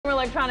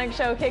electronics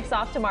show kicks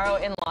off tomorrow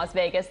in Las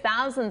Vegas.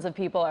 Thousands of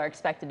people are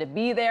expected to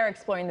be there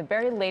exploring the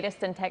very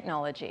latest in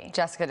technology.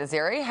 Jessica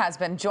Naziri has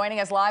been joining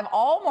us live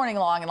all morning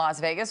long in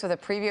Las Vegas with a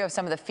preview of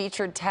some of the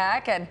featured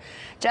tech. And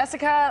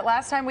Jessica,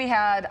 last time we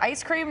had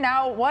ice cream.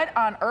 Now, what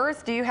on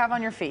earth do you have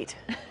on your feet?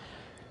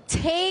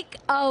 Take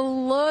a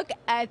look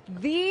at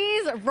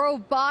these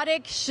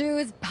robotic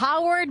shoes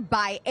powered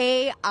by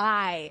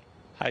AI.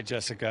 Hi,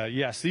 Jessica.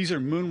 Yes, these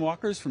are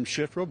moonwalkers from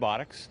Shift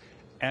Robotics.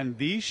 And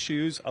these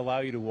shoes allow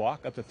you to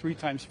walk up to 3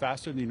 times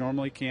faster than you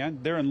normally can.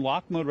 They're in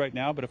lock mode right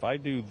now, but if I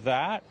do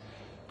that,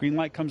 green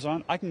light comes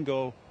on, I can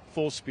go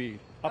full speed,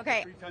 up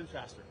to 3 times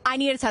faster. I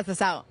need to test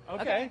this out.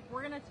 Okay.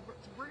 We're gonna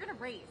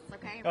race.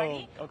 Okay,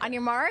 ready? Oh, okay. On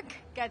your mark,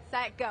 get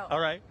set, go. All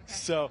right. Okay.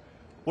 So,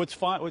 what's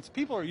fun?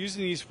 People are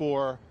using these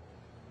for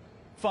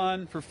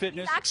fun, for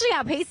fitness. He's actually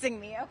outpacing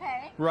me.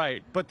 Okay.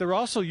 Right, but they're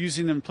also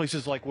using them in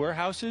places like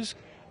warehouses.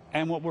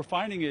 And what we're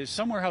finding is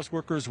some warehouse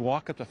workers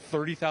walk up to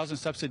 30,000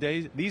 steps a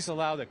day. These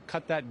allow to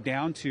cut that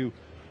down to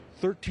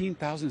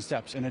 13,000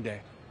 steps in a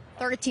day.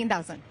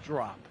 13,000.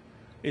 Drop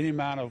in the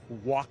amount of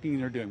walking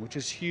they're doing, which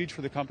is huge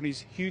for the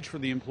companies, huge for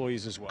the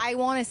employees as well. I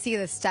want to see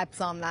the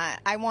steps on that.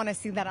 I want to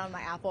see that on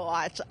my Apple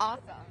Watch.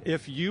 Awesome.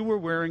 If you were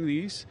wearing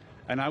these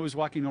and I was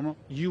walking normal,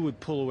 you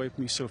would pull away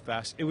from me so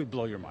fast, it would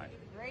blow your mind.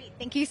 Great.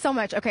 Thank you so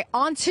much. Okay,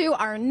 on to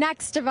our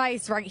next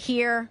device right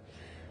here.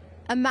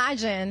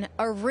 Imagine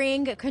a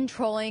ring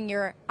controlling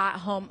your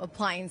at-home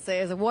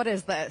appliances. What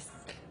is this?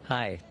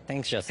 Hi,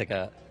 thanks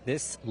Jessica.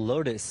 This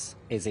Lotus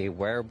is a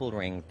wearable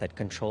ring that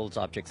controls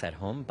objects at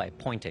home by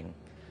pointing.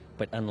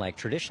 But unlike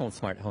traditional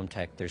smart home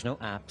tech, there's no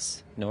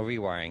apps, no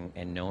rewiring,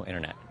 and no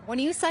internet. When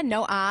you said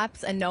no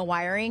apps and no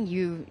wiring,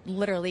 you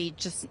literally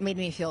just made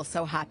me feel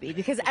so happy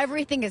because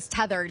everything is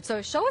tethered.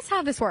 So show us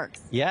how this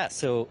works. Yeah,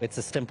 so it's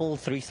a simple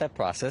 3-step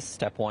process.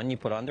 Step 1, you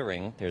put on the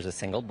ring. There's a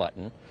single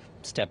button.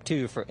 Step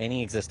 2, for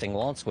any existing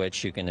wall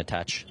switch, you can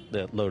attach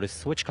the Lotus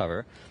switch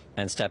cover.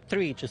 And step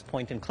 3, just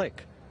point and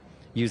click.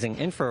 Using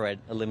infrared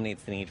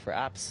eliminates the need for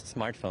apps,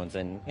 smartphones,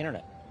 and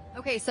internet.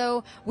 Okay,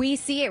 so we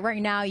see it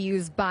right now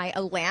used by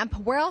a lamp.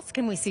 Where else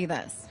can we see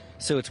this?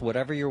 So it's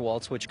whatever your wall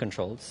switch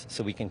controls.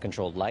 So we can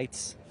control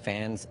lights,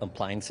 fans,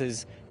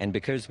 appliances, and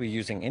because we're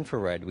using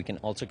infrared, we can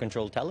also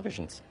control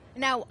televisions.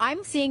 Now,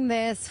 I'm seeing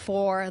this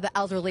for the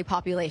elderly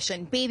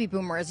population, baby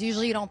boomers.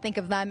 Usually you don't think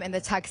of them in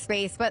the tech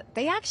space, but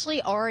they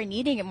actually are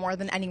needing it more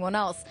than anyone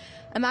else.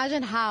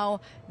 Imagine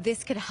how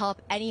this could help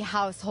any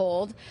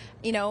household.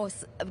 You know,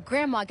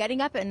 grandma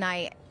getting up at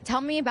night. Tell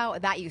me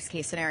about that use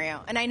case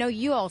scenario. And I know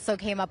you also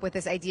came up with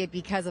this idea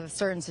because of a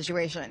certain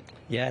situation.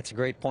 Yeah, it's a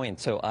great point.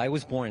 So I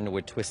was born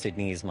with twisted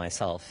knees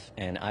myself,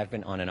 and I've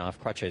been on and off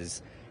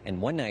crutches.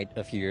 And one night,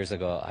 a few years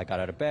ago, I got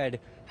out of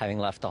bed, having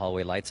left the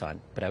hallway lights on,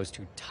 but I was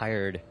too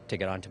tired to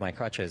get onto my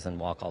crutches and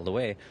walk all the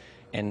way.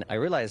 And I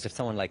realized if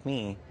someone like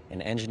me,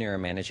 an engineer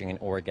managing an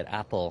org at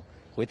Apple,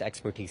 with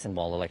expertise in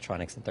wall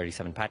electronics and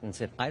 37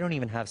 patents, if I don't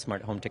even have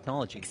smart home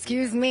technology.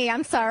 Excuse me,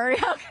 I'm sorry.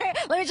 Okay,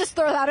 let me just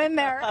throw that in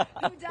there.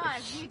 Who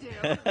does? You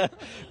do.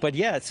 But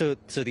yeah, so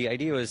the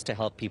idea was to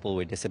help people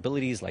with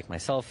disabilities like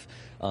myself,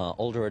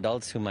 older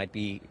adults who might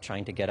be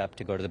trying to get up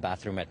to go to the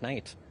bathroom at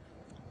night.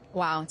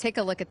 Wow, take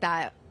a look at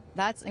that.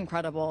 That's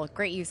incredible.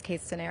 Great use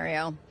case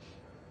scenario.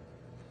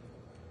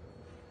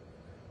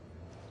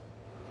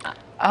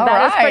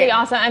 That is pretty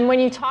awesome. And when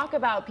you talk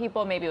about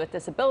people maybe with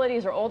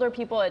disabilities or older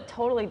people, it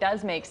totally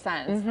does make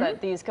sense that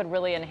these could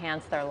really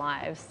enhance their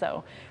lives.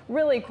 So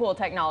really cool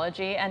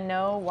technology and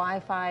no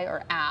Wi-Fi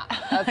or app.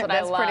 That's what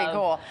I love. That's pretty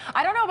cool.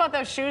 I don't know about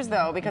those shoes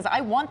though, because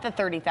I want the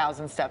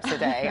 30,000 steps a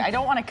day. I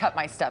don't want to cut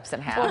my steps in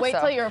half. Well, wait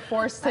till you're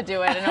forced to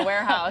do it in a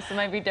warehouse. It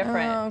might be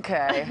different.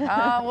 Okay.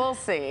 We'll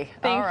see.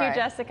 Thank you,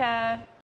 Jessica.